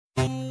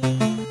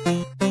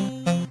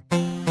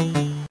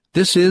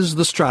This is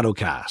the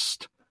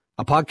Stratocast,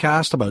 a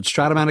podcast about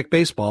Stratomatic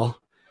baseball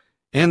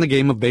and the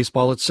game of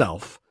baseball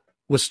itself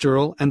with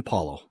Sterl and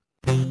Paulo.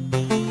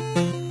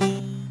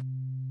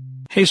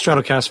 Hey,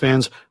 Stratocast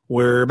fans,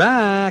 we're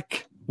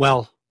back.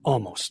 Well,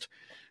 almost.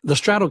 The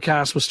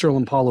Stratocast with Sterl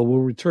and Paulo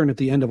will return at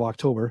the end of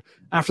October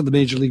after the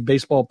Major League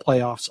Baseball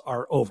playoffs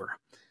are over.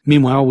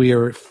 Meanwhile, we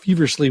are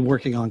feverishly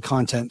working on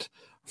content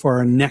for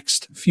our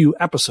next few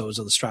episodes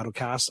of the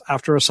Stratocast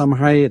after a summer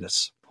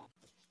hiatus.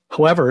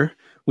 However,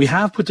 we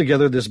have put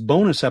together this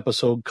bonus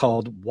episode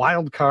called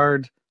Wild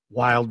Card,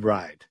 Wild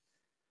Ride.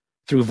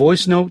 Through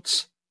voice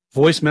notes,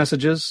 voice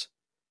messages,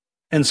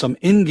 and some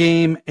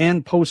in-game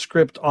and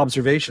postscript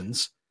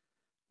observations,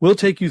 we'll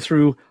take you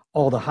through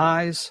all the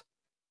highs,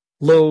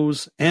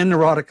 lows, and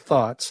neurotic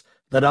thoughts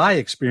that I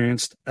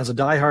experienced as a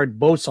diehard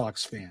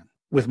BoSox fan,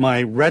 with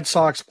my Red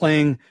Sox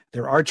playing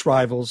their arch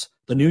rivals,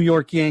 the New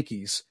York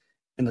Yankees,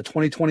 in the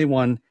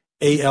 2021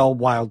 AL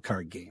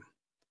wildcard game.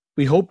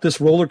 We hope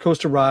this roller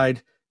coaster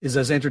ride is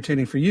as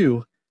entertaining for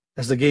you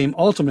as the game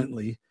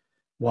ultimately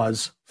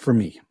was for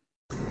me.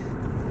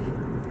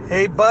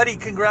 Hey, buddy,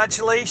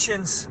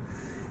 congratulations.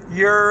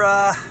 Your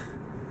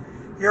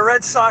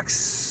Red Sox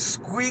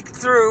squeaked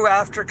through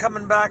after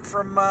coming back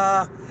from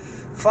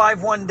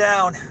 5-1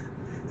 down,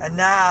 and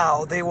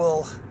now they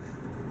will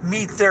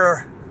meet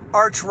their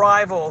arch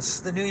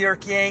rivals, the New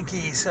York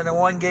Yankees, in a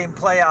one-game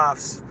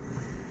playoffs.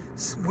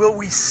 Will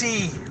we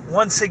see,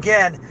 once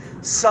again,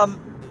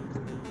 some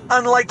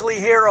unlikely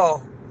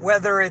hero,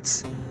 whether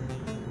it's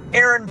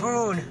Aaron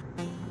Boone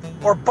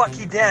or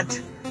Bucky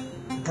Dent,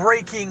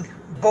 breaking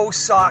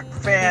BoSox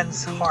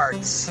fans'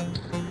 hearts?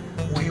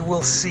 We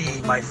will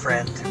see, my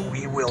friend.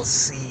 We will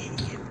see.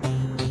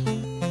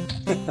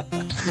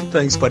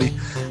 Thanks, buddy.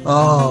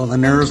 Oh, the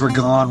nerves were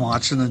gone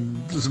watching the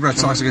Red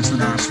Sox against the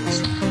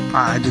Nationals.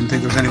 I didn't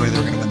think there was any way they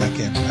were going to win that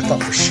game. I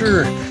thought for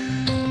sure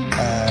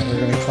we were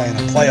going to be playing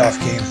a playoff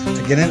game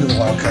to get into the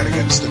wild card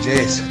against the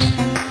Jays.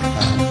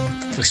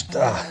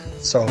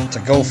 So to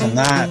go from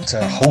that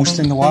to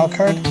hosting the wild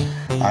card,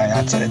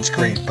 it's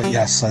great. But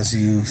yes, as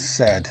you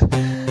said,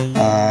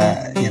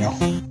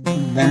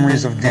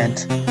 memories of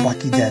Dent,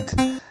 Bucky Dent,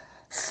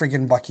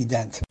 friggin' Bucky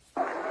Dent.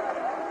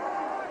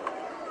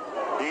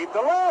 Deep to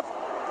left.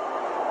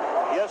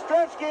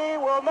 Yastrzemski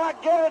will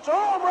not get its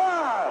home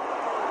run.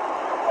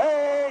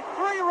 A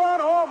 3-run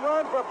home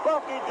run for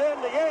Bucky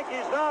Dent. The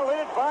Yankees now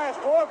lead by a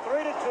score of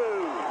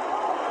 3-2.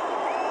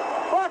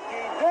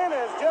 Bucky Dent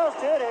has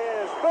just hit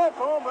his 5th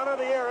home run of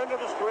the year into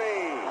the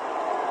screen.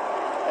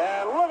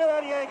 And look at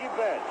that Yankee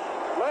bench,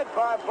 led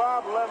by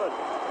Bob Lemon.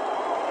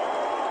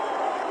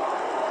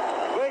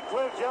 Big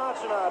Cliff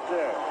Johnson out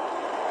there.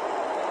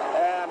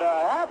 And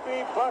a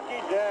happy Bucky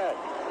Dent.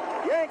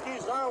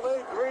 Yankees now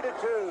lead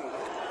 3-2.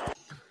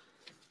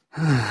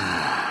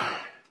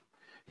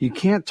 You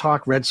can't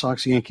talk Red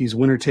Sox Yankees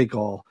winner take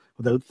all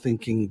without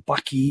thinking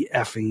Bucky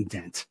effing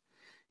Dent.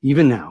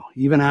 Even now,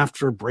 even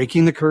after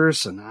breaking the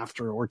curse and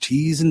after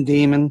Ortiz and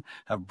Damon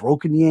have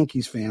broken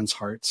Yankees fans'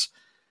 hearts,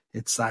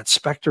 it's that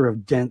specter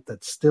of Dent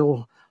that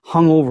still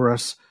hung over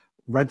us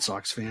Red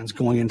Sox fans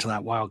going into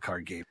that wild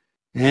card game.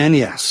 And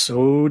yes,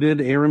 so did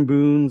Aaron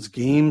Boone's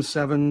Game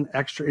 7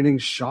 extra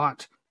innings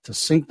shot to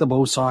sink the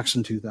BoSox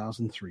in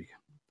 2003.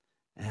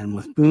 And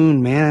with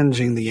Boone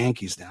managing the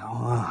Yankees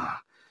now,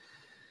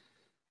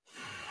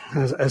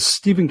 as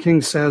Stephen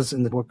King says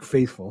in the book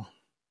Faithful,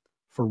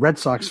 for Red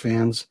Sox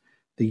fans,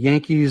 the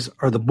Yankees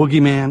are the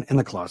boogeyman in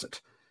the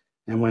closet.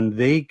 And when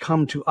they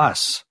come to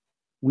us,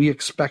 we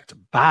expect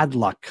bad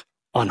luck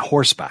on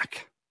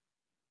horseback.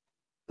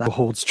 That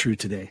holds true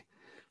today.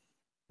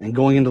 And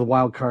going into the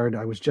wild card,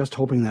 I was just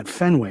hoping that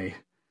Fenway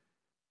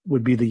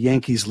would be the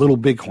Yankees' little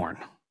bighorn,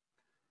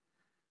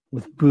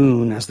 with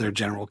Boone as their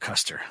general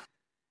Custer.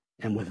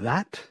 And with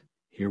that,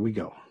 here we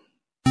go.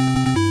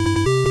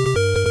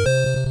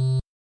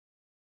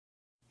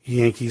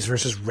 Yankees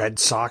versus Red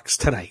Sox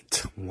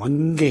tonight.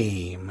 One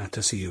game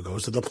to see who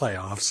goes to the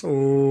playoffs.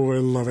 Oh, I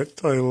love it.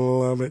 I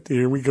love it.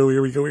 Here we go.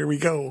 Here we go. Here we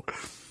go.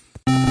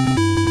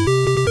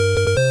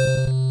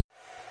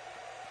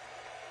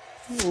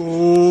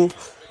 Oh,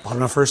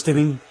 bottom of first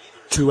inning,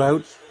 2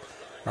 out.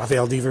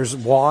 Rafael Devers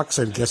walks,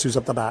 and guess who's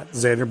up the bat?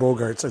 Xander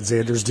Bogaerts, and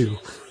Xander's due.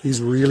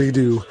 He's really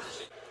due.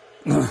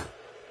 2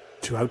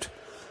 out.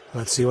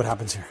 Let's see what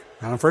happens here.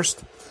 Round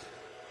first.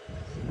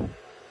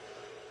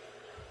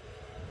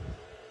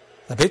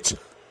 The pitch.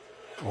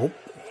 Oh,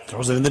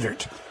 throws it in the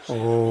dirt.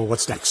 Oh,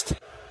 what's next?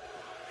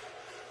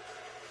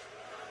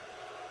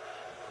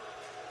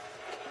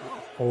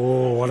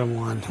 Oh,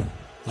 1-1.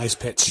 Nice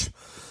pitch.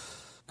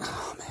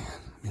 Oh, man.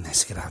 It'd be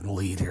nice to get out in the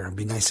lead here. It'd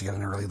be nice to get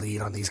an early lead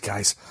on these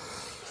guys.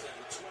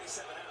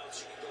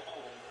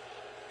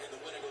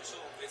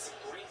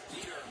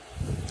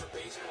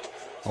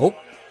 Oh,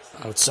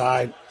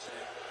 outside.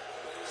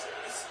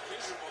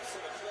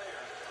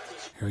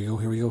 Here we go,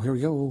 here we go, here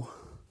we go.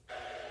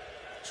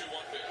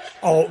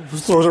 Oh,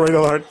 throws it right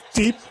on the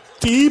deep,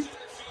 deep.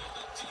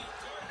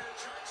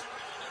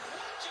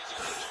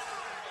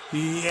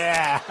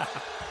 Yeah.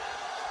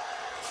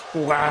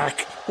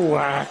 Whack,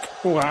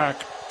 whack,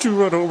 whack.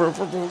 2-run over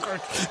for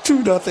Bogart.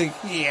 2-0.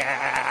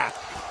 Yeah.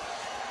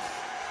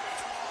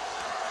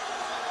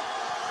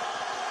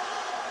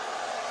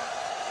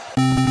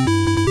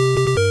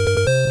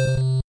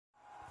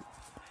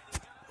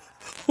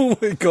 Oh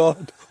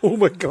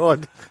my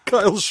God.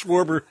 Kyle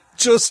Schwarber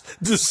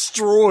just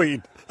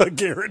destroyed a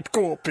Garrett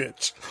Cole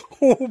pitch.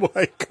 Oh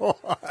my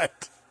God.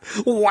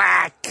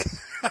 Whack.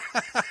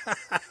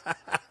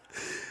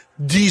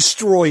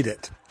 Destroyed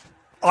it.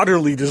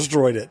 Utterly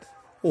destroyed it.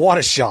 What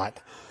a shot.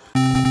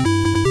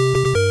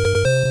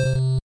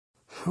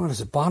 What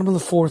is it? Bottom of the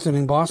fourth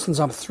inning. Boston's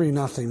up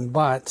 3-0,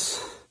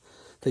 but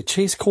they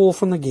chase Cole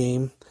from the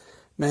game.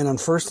 Man, on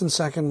first and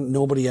second,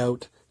 nobody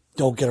out.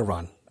 Don't get a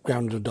run.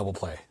 Ground into a double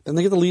play. Then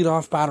they get the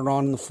leadoff batter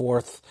on in the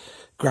fourth.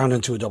 Ground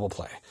into a double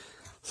play.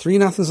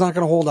 3-0's not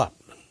going to hold up.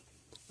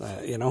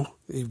 You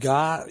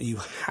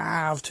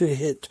have to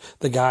hit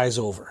the guys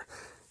over.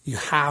 You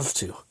have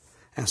to.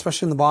 And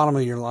especially in the bottom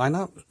of your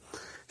lineup, you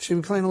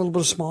should be playing a little bit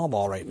of small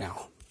ball right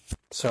now.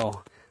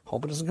 So,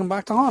 hope it doesn't come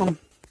back to haunt them.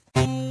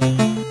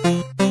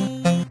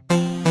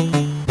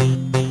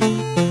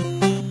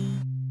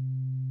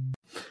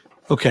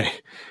 Okay,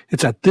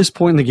 it's at this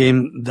point in the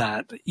game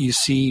that you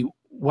see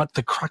what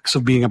the crux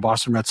of being a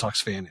Boston Red Sox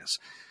fan is.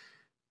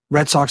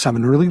 Red Sox have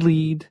an early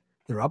lead.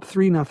 They're up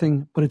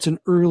 3-0, but it's an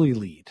early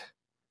lead.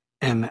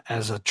 And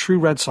as a true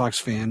Red Sox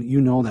fan, you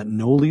know that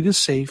no lead is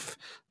safe.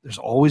 There's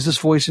always this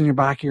voice in your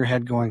back of your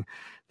head going,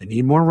 they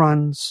need more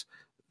runs.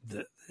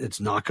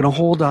 It's not going to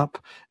hold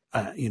up.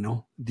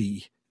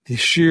 The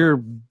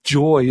sheer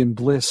joy and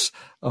bliss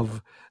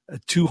of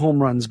 2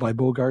 home runs by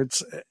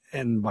Bogarts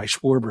and by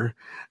Schwarber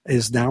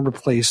is now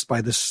replaced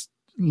by this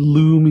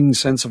looming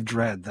sense of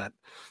dread that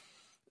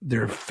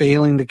they're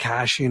failing to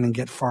cash in and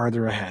get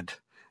farther ahead.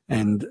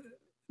 And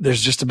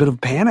there's just a bit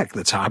of panic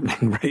that's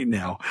happening right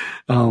now.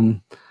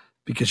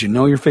 Because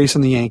you're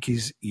facing the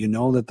Yankees. You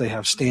know that they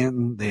have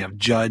Stanton, they have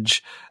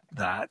Judge,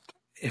 that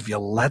if you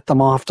let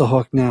them off the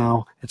hook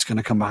now, it's going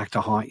to come back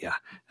to haunt you.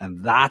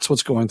 And that's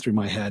what's going through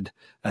my head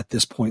at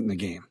this point in the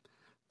game.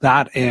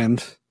 That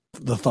and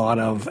the thought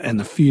of and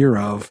the fear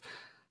of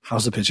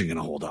how's the pitching going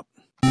to hold up.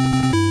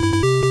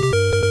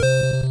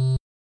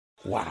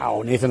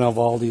 Wow, Nathan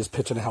Eovaldi is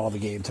pitching a hell of a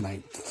game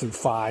tonight. Through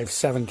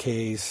 5-7 Ks.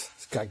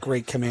 He's got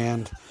great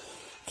command.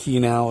 Key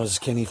now is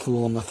can he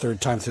fool him the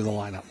third time through the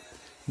lineup?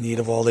 Need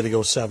Eovaldi to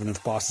go 7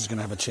 if Boston's going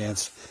to have a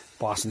chance.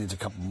 Boston needs a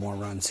couple more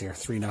runs here.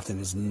 3-0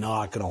 is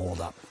not going to hold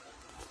up.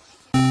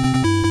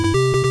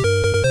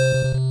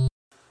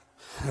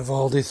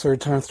 Eovaldi,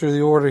 third time through the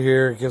order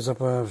here. Gives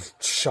up a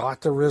shot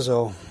to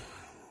Rizzo.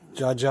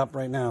 Judge up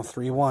right now,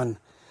 3-1.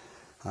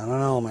 I don't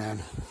know,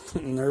 man.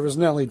 Nervous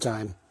Nelly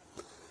time.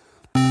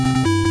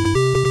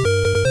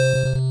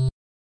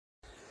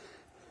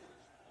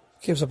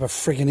 Gives up a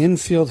freaking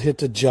infield hit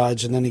to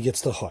Judge, and then he gets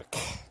the hook.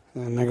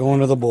 And they're going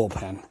to the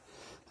bullpen.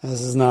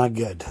 This is not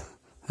good.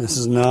 This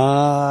is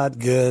not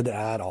good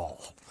at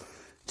all.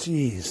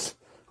 Jeez.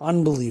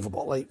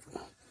 Unbelievable.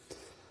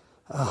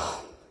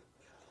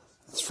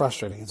 It's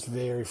frustrating. It's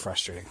very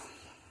frustrating.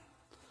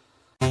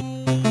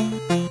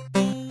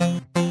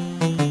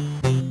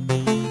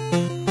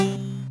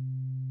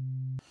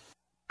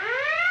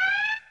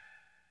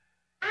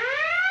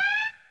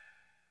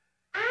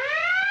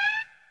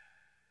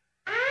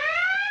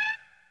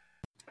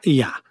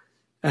 Yeah.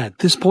 At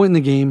this point in the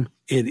game,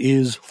 it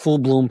is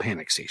full-blown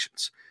panic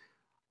stations.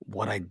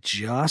 What I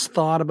just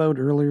thought about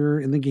earlier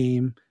in the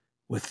game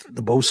with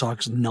the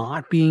BoSox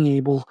not being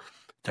able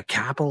to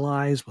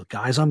capitalize with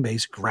guys on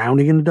base,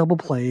 grounding into double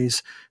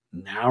plays.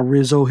 Now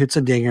Rizzo hits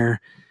a dinger,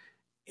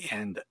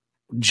 and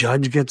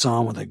Judge gets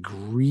on with a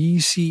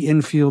greasy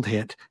infield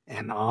hit,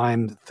 and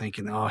I'm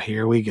thinking, oh,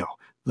 here we go.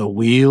 The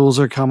wheels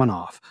are coming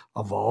off.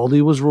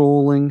 Eovaldi was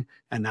rolling,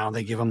 and now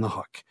they give him the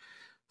hook.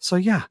 So,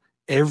 yeah,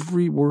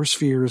 every worst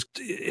fear is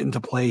into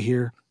play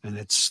here, and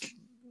it's,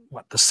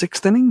 the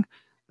 6th inning?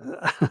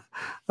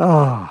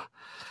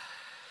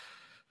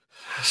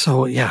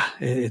 So, yeah,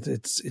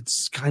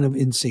 it's kind of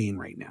insane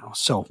right now.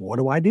 So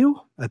what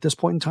do? At this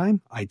point in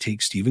time, I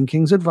take Stephen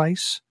King's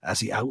advice, as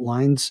he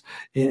outlines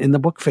in the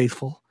book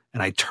Faithful,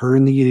 and I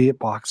turn the idiot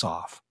box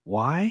off.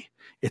 Why?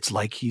 It's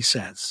like he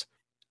says.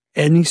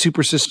 Any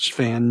superstitious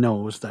fan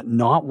knows that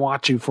not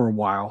watching for a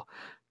while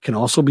can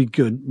also be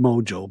good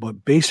mojo,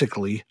 but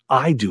basically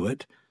I do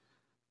it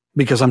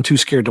because I'm too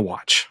scared to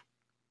watch,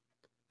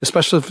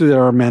 especially if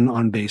there are men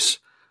on base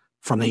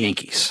from the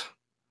Yankees.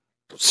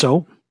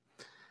 So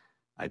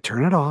I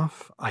turn it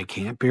off. I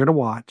can't bear to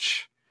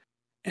watch.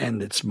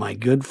 And it's my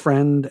good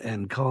friend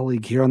and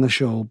colleague here on the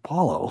show,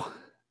 Paulo,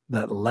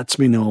 that lets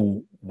me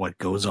know what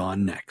goes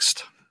on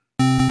next.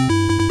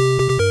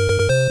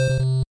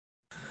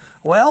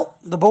 Well,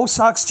 the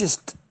BoSox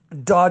just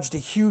dodged a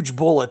huge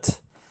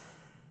bullet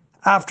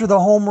after the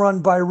home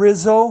run by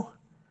Rizzo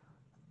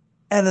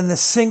and then the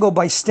single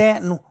by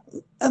Stanton.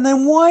 And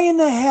then why in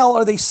the hell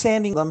are they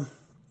sending them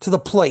to the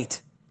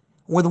plate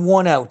with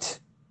 1 out?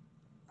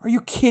 Are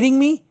you kidding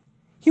me?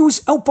 He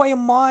was out by a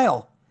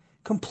mile.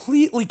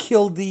 Completely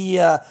killed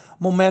the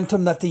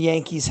momentum that the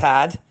Yankees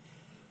had.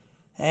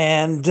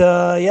 And,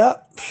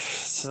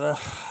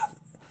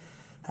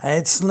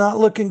 it's not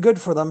looking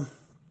good for them.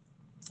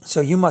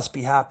 So you must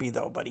be happy,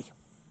 though, buddy.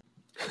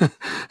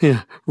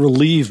 Yeah,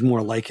 relieved,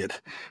 more like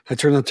it. I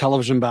turned the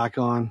television back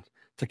on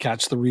to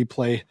catch the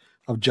replay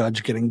of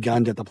Judge getting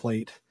gunned at the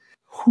plate.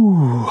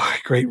 Whew,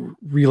 great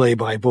relay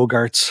by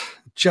Bogaerts,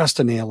 just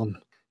to nail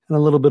him, and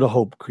a little bit of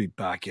hope creep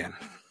back in.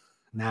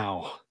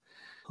 Now,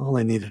 all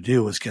I need to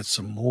do is get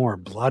some more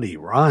bloody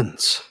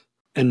runs.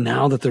 And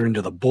now that they're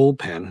into the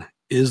bullpen,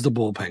 is the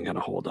bullpen going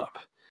to hold up?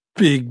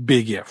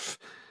 Big if.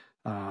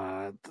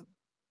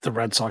 The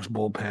Red Sox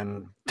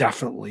bullpen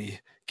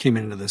definitely came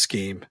into this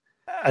game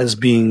as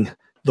being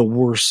the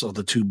worst of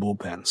the two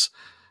bullpens.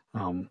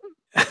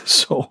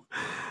 So,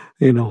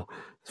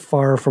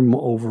 far from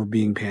over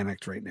being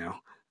panicked right now.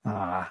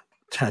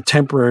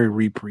 Temporary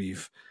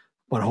reprieve,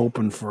 but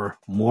hoping for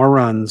more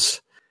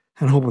runs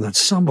and hoping that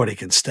somebody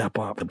can step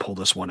up and pull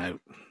this one out.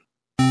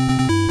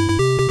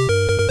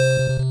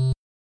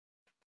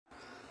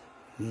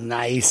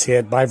 Nice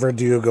hit by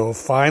Verdugo.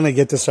 Finally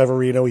get to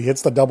Severino. He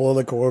hits the double of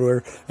the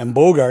corner. And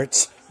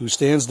Bogaerts, who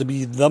stands to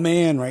be the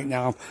man right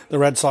now, the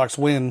Red Sox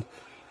win,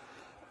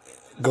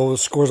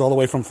 scores all the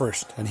way from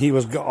first. And he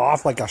was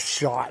off like a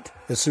shot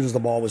as soon as the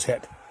ball was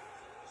hit.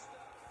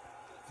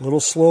 A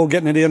little slow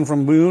getting it in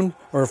from Boone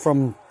or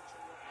from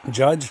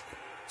Judge.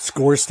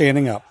 Scores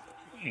standing up.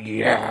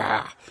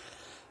 Yeah.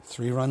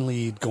 3-run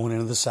lead going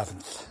into the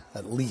 7th,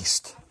 at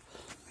least.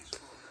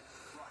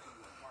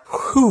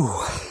 Whew.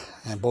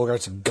 And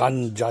Bogaerts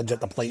gunned Judge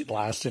at the plate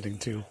last inning,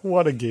 too.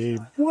 What a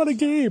game. What a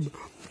game.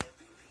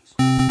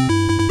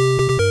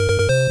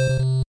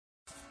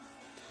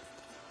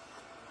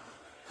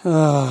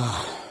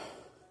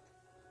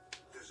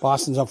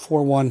 Boston's up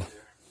 4-1.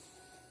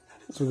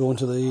 So we go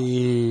into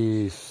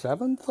the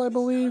 7th, I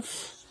believe.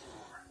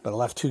 But I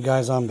left 2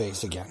 guys on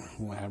base again.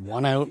 We had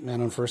 1 out,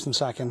 man on first and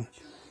second.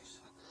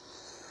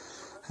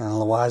 And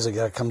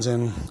Loaiza comes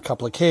in, a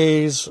couple of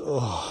Ks.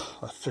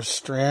 Oh, they're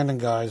stranding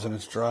guys, and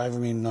it's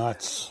driving me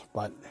nuts.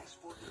 But,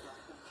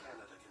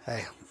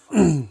 hey,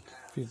 if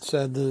you'd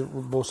said the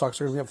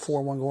BoSox are going to get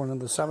 4-1 going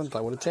into the 7th,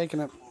 I would have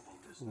taken it.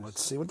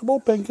 Let's see what the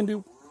bullpen can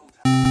do.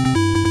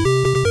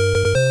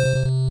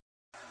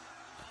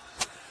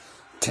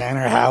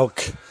 Tanner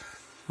Houck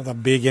with a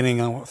big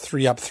inning,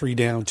 3 up, 3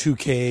 down, 2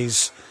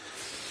 Ks.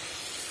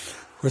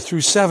 We're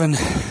through 7,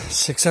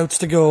 6 outs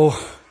to go.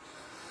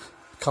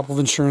 A couple of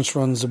insurance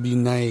runs would be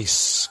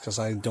nice because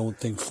I don't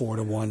think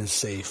 4-1 is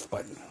safe,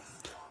 but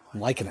I'm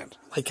liking it.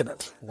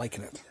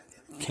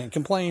 Can't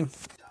complain.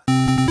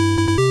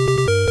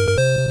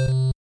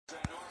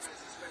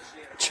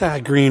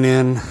 Chad Green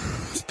in,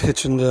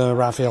 pitching to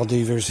Rafael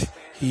Devers.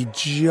 He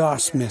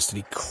just missed it.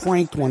 He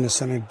cranked one to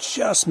center,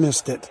 just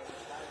missed it.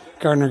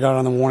 Gardner got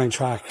on the warning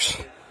tracks.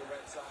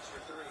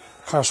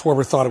 Kyle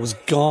Schwarber thought it was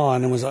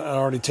gone and was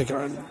already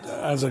taken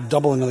as a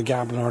double into the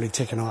gap and already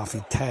taken off. He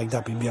tagged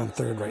up. He'd be on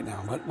third right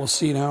now. But we'll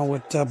see now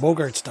what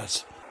Bogaerts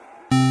does.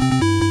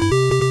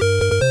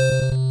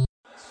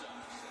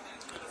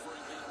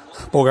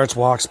 Bogaerts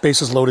walks.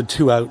 Bases loaded,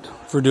 2 out.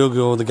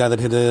 Verdugo, the guy that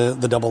hit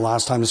the double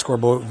last time to score,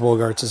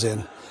 Bogaerts is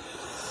in.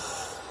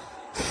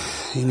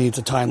 He needs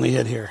a timely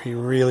hit here. He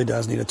really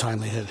does need a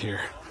timely hit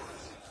here.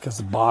 Because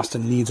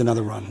Boston needs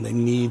another run. They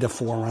need a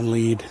 4-run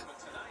lead.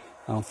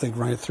 I don't think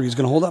right at 3 is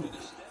going to hold up.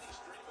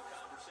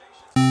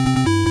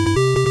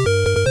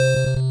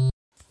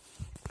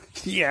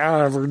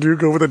 Yeah,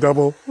 Verdugo with a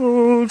double.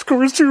 Oh,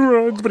 scores 2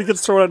 runs, but he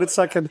gets thrown out at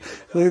second.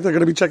 I think they're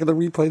going to be checking the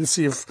replay to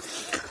see if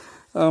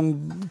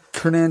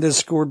Hernandez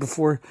scored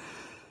before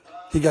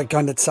he got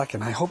gunned at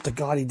second. I hope to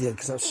God he did,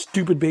 because that was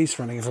stupid base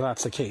running if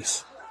that's the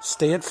case.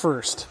 Stay at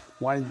first.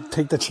 Why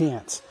take the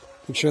chance?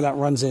 Make sure that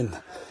runs in.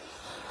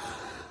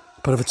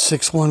 But if it's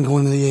 6-1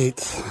 going to the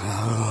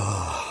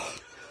 8th...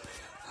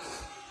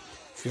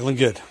 Feeling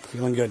good.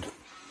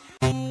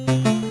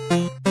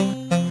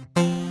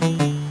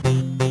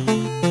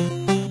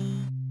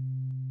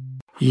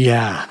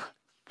 Yeah,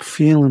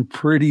 feeling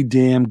pretty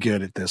damn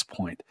good at this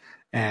point.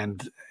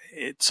 And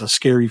it's a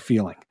scary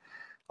feeling.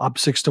 Up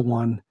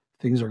 6-1,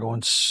 things are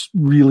going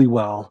really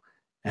well.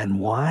 And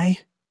why?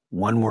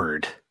 One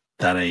word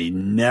that I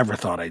never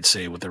thought I'd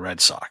say with the Red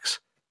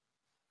Sox.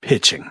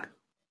 Pitching.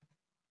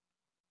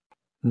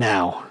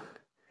 Now,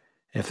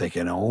 if they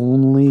can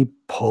only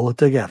pull it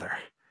together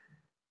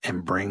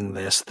and bring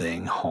this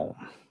thing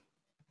home.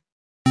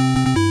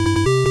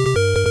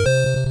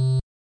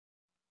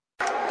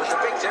 But the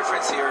big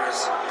difference here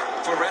is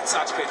for Red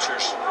Sox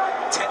pitchers,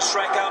 10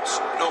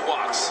 strikeouts, no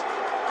walks.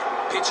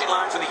 Pitching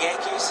line for the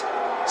Yankees,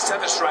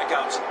 7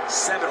 strikeouts,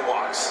 7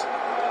 walks.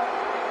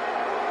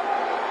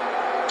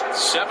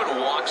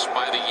 7 walks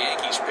by the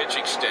Yankees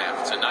pitching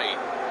staff tonight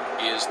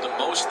is the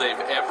most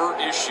they've ever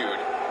issued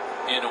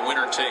in a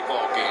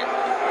winner-take-all game.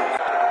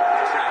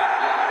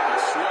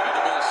 Swing and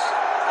a miss.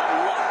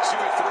 1-2-3-8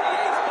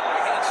 by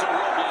Hansel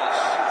Robles.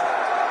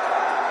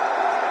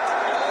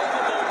 All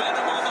the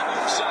momentum on the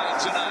home side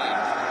tonight.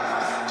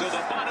 To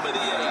the bottom of the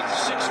 8th,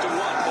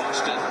 6-1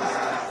 Boston.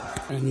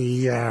 And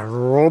yeah,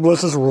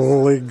 Robles is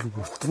rolling.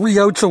 3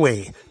 outs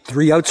away.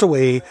 3 outs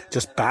away,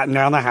 just batten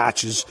down the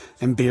hatches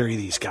and bury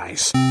these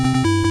guys.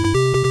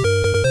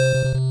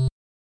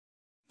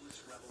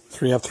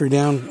 3 up, 3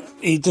 down.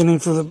 8th inning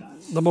for the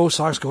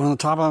BoSox going on the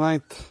top of the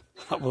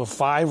 9th with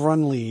a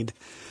 5-run lead.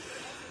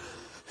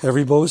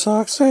 Every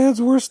BoSox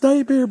fan's worst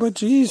nightmare, but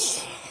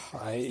geez,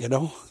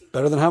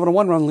 better than having a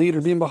 1-run lead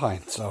or being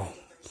behind. So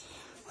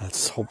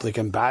let's hope they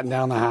can batten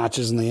down the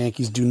hatches and the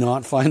Yankees do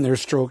not find their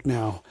stroke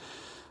now.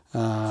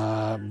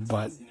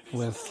 But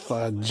with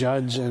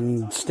Judge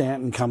and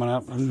Stanton coming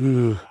up,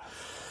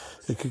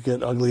 it could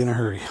get ugly in a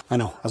hurry. I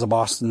know, as a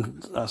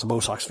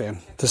BoSox fan,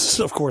 this is,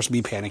 of course,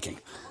 me panicking.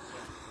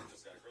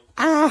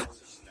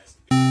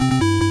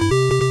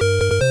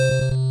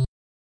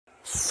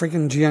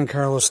 Friggin'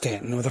 Giancarlo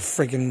Stanton with a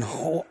friggin'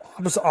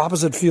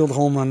 opposite field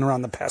home run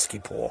around the pesky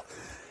pole.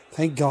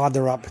 Thank God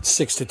they're up at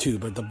 6-2,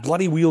 but the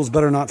bloody wheels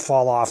better not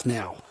fall off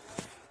now.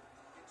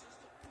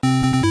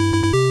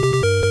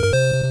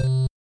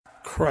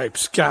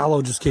 Cripes,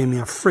 Gallo just gave me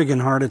a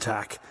friggin' heart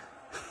attack.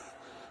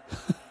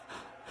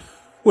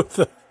 With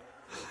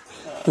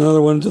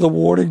another one to the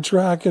warning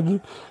track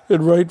in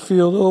right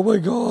field. Oh my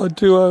God,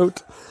 2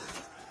 out.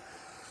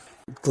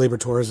 Gleyber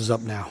Torres is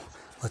up now.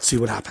 Let's see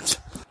what happens.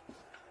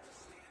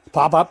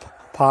 Pop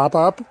up, pop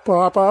up,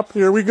 pop up.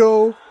 Here we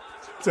go.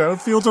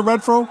 Downfield to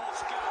Renfroe.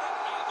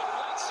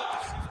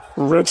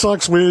 Red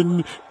Sox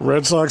win,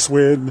 Red Sox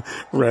win,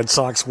 Red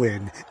Sox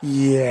win.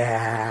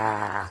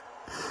 Yeah.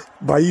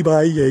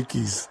 Bye-bye,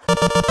 Yankees.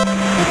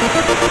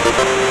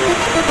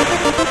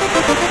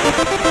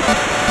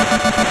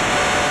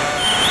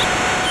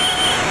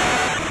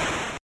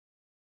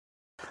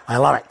 I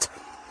love it.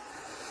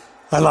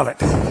 I love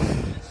it.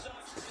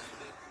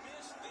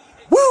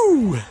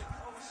 Woo!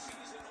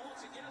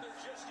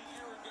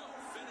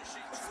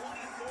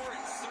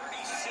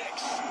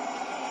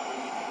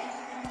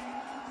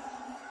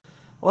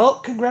 Well,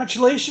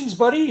 congratulations,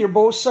 buddy. Your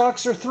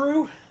BoSox are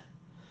through.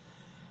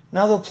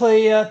 Now they'll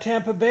play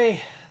Tampa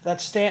Bay.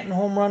 That Stanton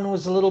home run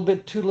was a little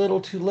bit too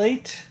little too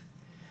late.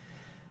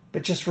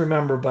 But just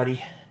remember,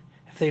 buddy,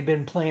 if they'd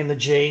been playing the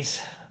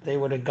Jays, they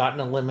would have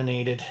gotten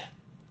eliminated.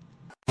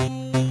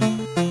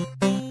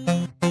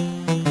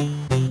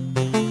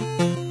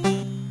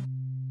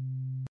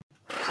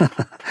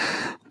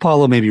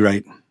 Paulo may be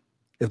right.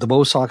 If the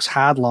BoSox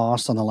had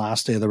lost on the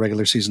last day of the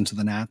regular season to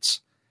the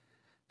Nats,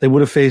 they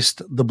would have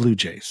faced the Blue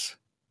Jays,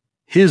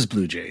 his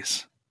Blue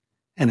Jays,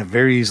 and it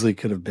very easily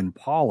could have been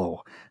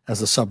Paulo as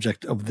the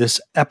subject of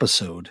this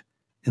episode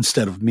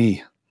instead of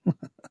me.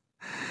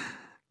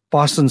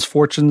 Boston's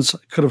fortunes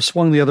could have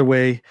swung the other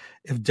way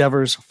if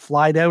Devers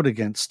flied out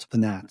against the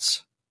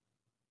Nats.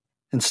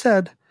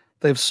 Instead,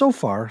 they have so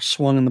far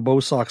swung in the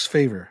BoSox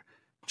favor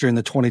during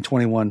the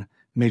 2021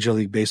 Major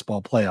League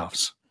Baseball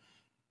playoffs.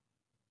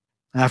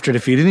 After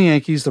defeating the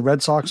Yankees, the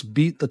Red Sox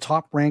beat the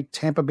top-ranked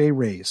Tampa Bay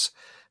Rays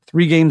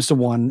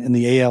 3-1 in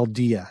the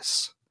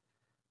ALDS,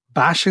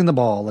 bashing the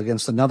ball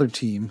against another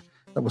team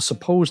that was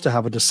supposed to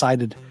have a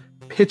decided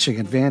pitching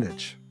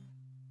advantage.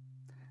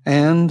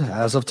 And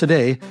as of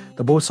today,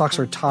 the BoSox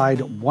are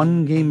tied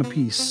 1 game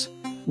apiece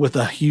with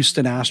the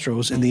Houston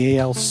Astros in the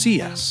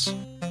ALCS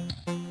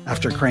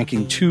after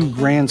cranking 2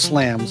 grand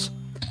slams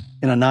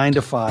in a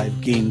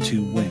 9-5 Game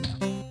 2 win.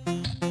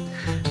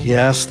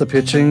 Yes, the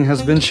pitching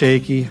has been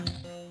shaky,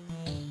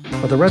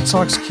 but the Red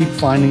Sox keep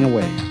finding a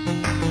way.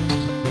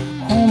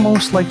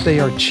 Almost like they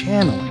are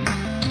channeling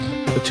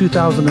the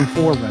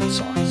 2004 Red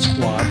Sox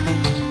squad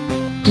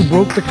who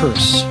broke the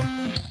curse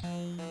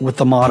with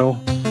the motto,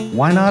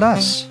 "Why not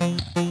us?"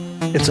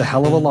 It's a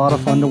hell of a lot of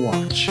fun to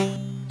watch,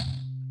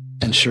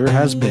 and sure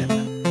has been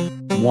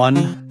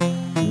one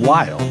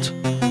wild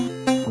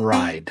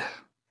ride.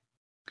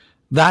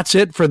 That's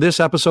it for this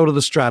episode of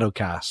the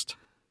Stratocast.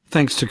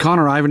 Thanks to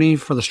Connor Ivany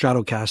for the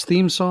Stratocast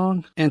theme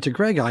song, and to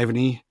Greg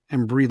Ivany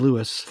and Bree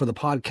Lewis for the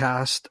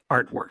podcast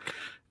artwork.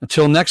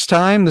 Until next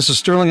time, this is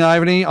Sterling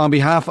Ivany on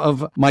behalf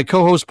of my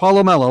co-host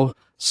Paulo Mello,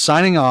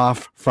 signing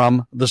off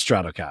from the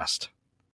Stratocast.